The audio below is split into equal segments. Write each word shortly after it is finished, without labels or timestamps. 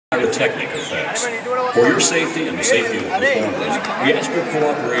pyrotechnic effects. For your safety and the safety of the performers, we ask your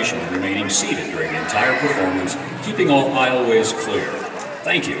cooperation in remaining seated during the entire performance, keeping all aisleways clear.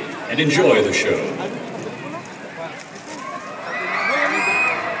 Thank you, and enjoy the show.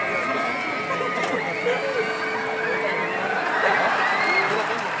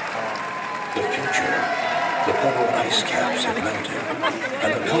 The future. The polar ice caps have melted,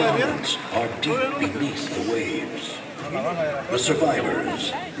 and the continents are deep beneath the waves. The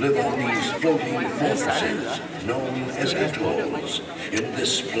survivors live on these floating fortresses known as atolls in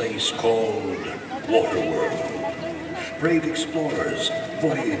this place called Waterworld. Brave explorers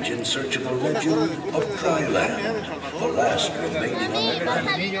voyage in search of the legend of Dryland, the last remaining on the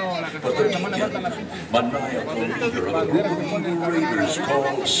planet. But the Deacon, maniacal leader of a group of evil raiders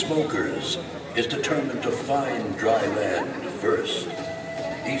called Smokers, is determined to find Dryland first.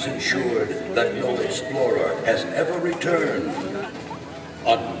 He's ensured that no explorer has ever returned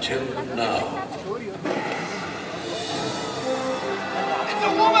until now. It's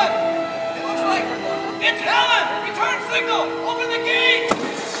a woman! It looks like it's Helen! Return signal! Open the gate!